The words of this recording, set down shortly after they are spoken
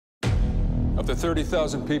Of the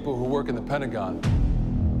 30,000 people who work in the Pentagon,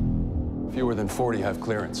 fewer than 40 have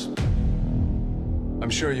clearance.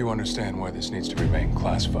 I'm sure you understand why this needs to remain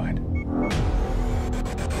classified.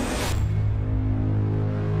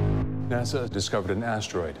 NASA discovered an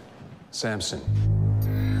asteroid, Samson.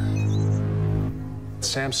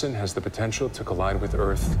 Samson has the potential to collide with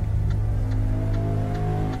Earth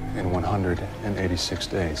in 186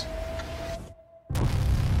 days.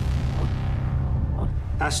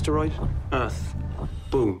 Asteroid, Earth,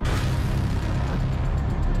 boom.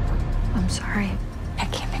 I'm sorry. I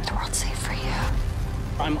can't make the world safe for you.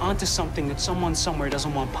 I'm onto something that someone somewhere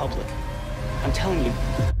doesn't want public. I'm telling you,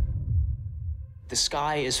 the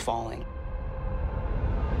sky is falling.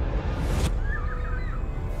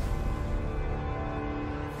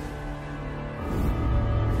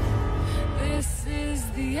 This is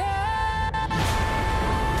the end.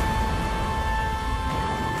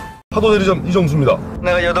 파도 대리점 이정수입니다.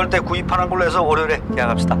 내가 8대 구입하는 걸로 해서 월요일에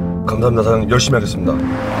계약합시다. 감사합니다. 사장님 열심히 하겠습니다.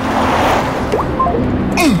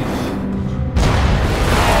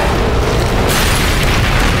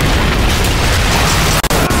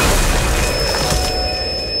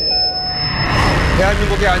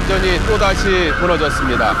 대한민국의 안전이 또다시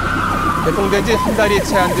무너졌습니다. 개통된 지 한 달이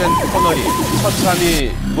채 안 된 터널이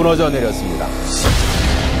처참히 무너져 내렸습니다.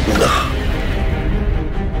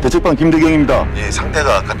 대책반 김대경입니다. 예,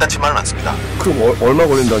 상태가 간단치만은 않습니다. 그럼 얼마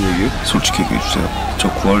걸린다는 얘기예요? 솔직히 얘기해 주세요.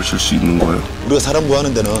 저 구하실 수 있는 거예요? 우리가 사람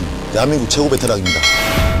구하는 데는 대한민국 최고 베테랑입니다.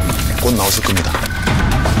 곧 나오실 겁니다.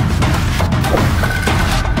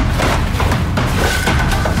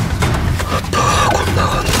 아빠 곧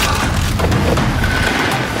나간다.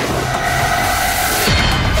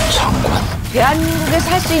 장관. 대한민국에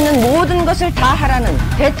살 수 있는 모든 것을 다 하라는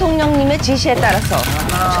대통령님의 지시에 따라서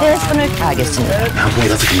최선을 다하겠습니다. 한풍이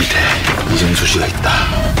다섯 밑에 이정수 씨가 있다.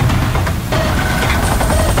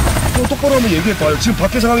 똑바로 한번 얘기해봐요. 지금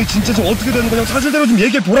밖에 상황이 진짜 지금 어떻게 되는 거냐고 사실대로 좀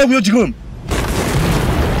얘기해보라고요, 지금.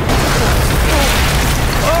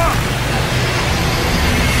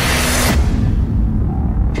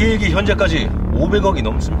 피해액이 현재까지 500억이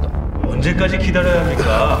넘습니다. 언제까지 기다려야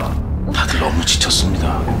합니까? 다들 너무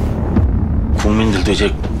지쳤습니다. 국민들도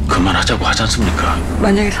이제 그만하자고 하지 않습니까?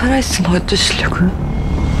 만약에 살아있으면 어쩌시려고요?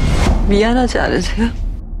 미안하지 않으세요?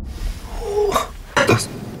 나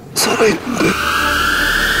살아있는데.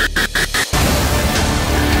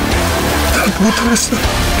 난 못하겠어.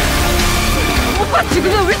 오빠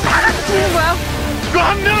지금 왜 사라져 주는 거야? 그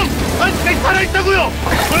한 명! 아직까지 살아있다고요!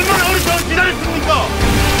 얼마나 오랫동안 기다렸습니까?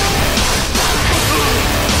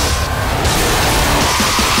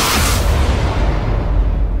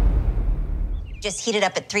 Just heat it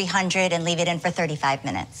up at 300 and leave it in for 35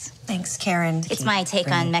 minutes. Thanks, Karen. It's my take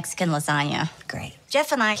on Mexican lasagna. Great.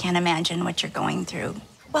 Jeff and I can't imagine what you're going through.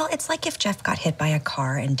 Well, it's like if Jeff got hit by a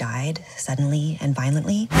car and died suddenly and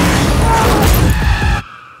violently.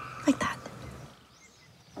 Like that.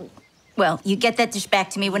 Well, you get that dish back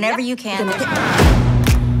to me whenever you can.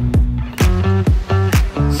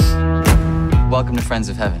 Welcome to Friends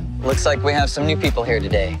of Heaven. Looks like we have some new people here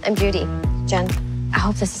today. I'm Judy. Jen, I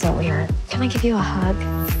hope this isn't weird. Can I give you a hug?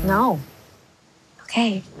 No.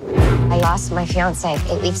 Okay. I lost my fiance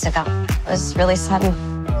 8 weeks ago. It was really sudden.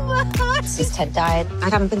 Since Ted died, I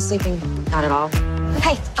haven't been sleeping. Not at all.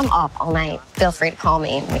 Hey, I'm up all night. Feel free to call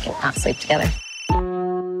me and we can not sleep together.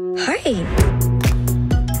 Hi.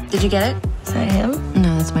 Did you get it? Is that him?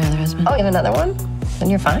 No, that's my other husband. Oh, you have another one? Then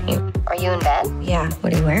you're fine. Are you in bed? Yeah.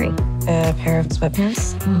 What are you wearing? A pair of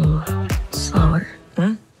sweatpants? Ooh, slower.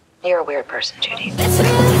 Huh? You're a weird person, Judy. It's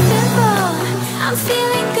really simple. I'm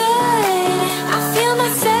feeling good. I feel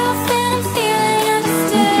myself and I'm feeling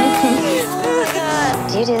understood.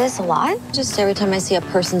 Do you do this a lot? Just every time I see a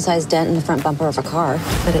person-sized dent in the front bumper of a car.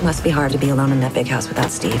 But it must be hard to be alone in that big house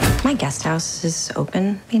without Steve. My guest house is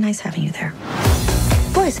open. Be nice having you there.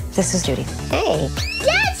 Boys, this is Judy. Hey.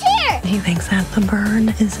 Dad's here! He thinks that the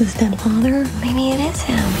bird is his dead father. Maybe it is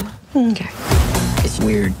him. Okay. It's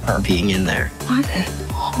weird, her being in there. What?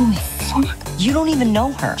 Holy fuck. You don't even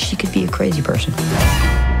know her. She could be a crazy person.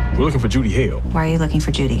 We're looking for Judy Hale. Why are you looking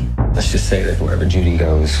for Judy? Let's just say that wherever Judy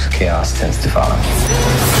goes, chaos tends to follow.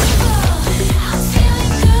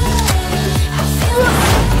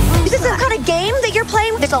 Is this some kind of game that you're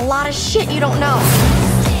playing? There's a lot of shit you don't know.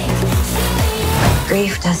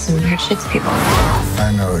 Grief does some weird shit to people.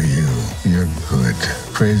 I know you. You're good.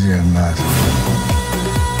 Crazy or not.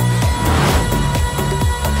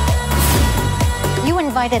 You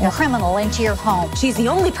invited a criminal into your home. She's the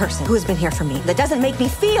only person who has been here for me. That doesn't make me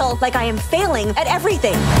feel like I am failing at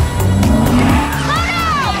everything.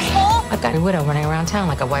 I've got a widow running around town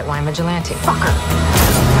like a white wine vigilante. Fuck her.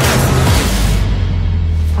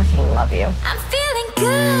 Fucking love love you. I'm feeling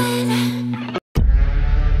good.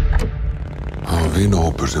 Það var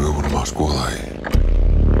vinahópur sem við vorum að skoða í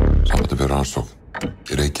sambandi við rannsókn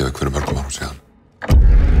í Reykjavík fyrir mörgum árum síðan.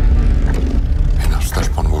 Ein af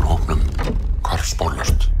stelpunum úr hópnum hvarf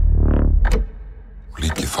spórlaust.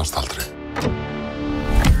 Líkið fannst aldrei.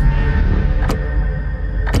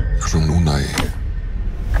 Svo núna í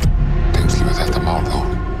tengsli við þetta mál þá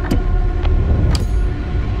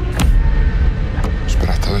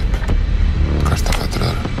spretta upp hvert af fætur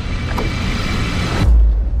öðru.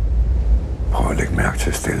 Prøv at lægge mærke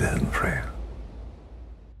til stillheden, Freya.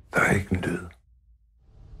 Der er ikke en lyd.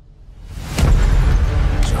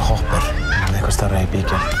 Þessi hoppur, eitthvað starra í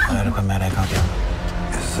bíkja. Það er eitthvað meira í gangi.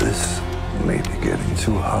 Is this maybe getting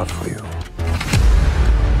too hard for you?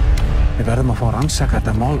 Við verðum að fá að rannsaka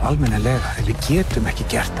þetta mál almennilega. Við getum ekki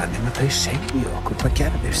gert það nema þau segja okkur hvað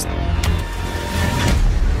gerðist.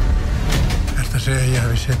 Ertu að segja að ég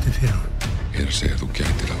hafi settið fyrir hún? Ég er að segja að þú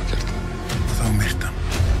gætir hafa gert það. Og þá myrt hann.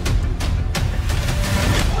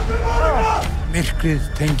 Myrkrið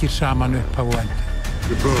tengir saman upphaf og endur.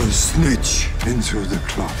 You brought a snitch into the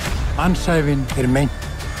club. Mannsævin meint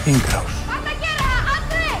inngrás. Hvað að gera,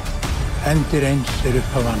 Andri? Endir eins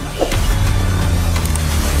upphaf annars.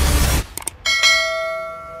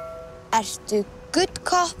 Ertu good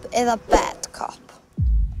cop eða bad cop?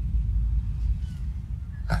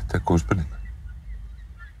 Þetta er góð spurning.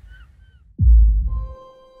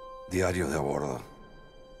 Diario de a bordo.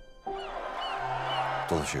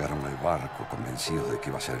 Todos llegaron al barco convencidos de que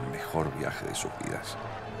iba a ser el mejor viaje de sus vidas.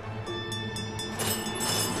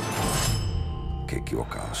 Qué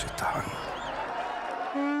equivocados estaban.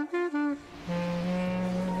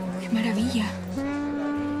 ¡Qué maravilla!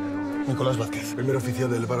 Nicolás Vázquez, primer oficial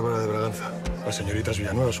del Bárbara de Braganza. La señorita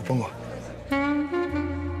Villanueva, supongo.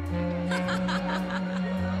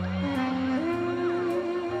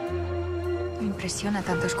 Me impresiona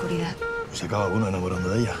tanta oscuridad. Se acaba uno enamorando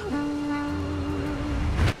de ella.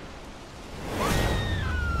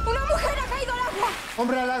 ¡Una mujer ha caído al agua!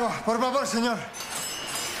 ¡Hombre al lago! ¡Por favor, señor!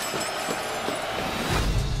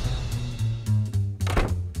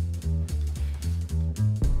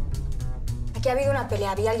 Aquí ha habido una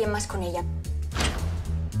pelea. Había alguien más con ella.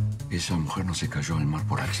 Esa mujer no se cayó al mar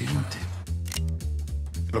por accidente.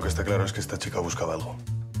 Lo que está claro es que esta chica buscaba algo.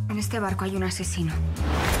 En este barco hay un asesino.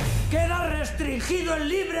 Queda restringido el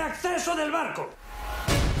libre acceso del barco.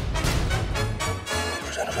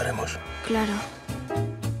 Pues ya nos veremos. Claro.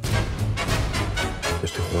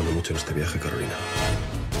 Estoy jugando mucho en este viaje, Carolina.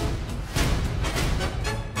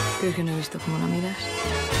 ¿Crees que no he visto cómo la miras?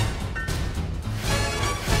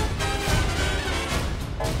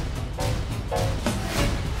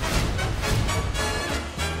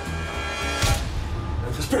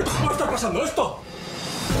 ¿Cómo está pasando esto?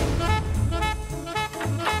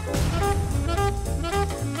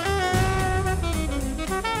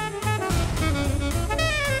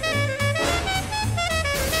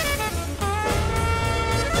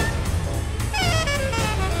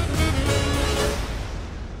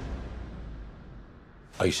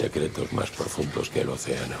 Hay secretos más profundos que el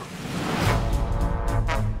océano.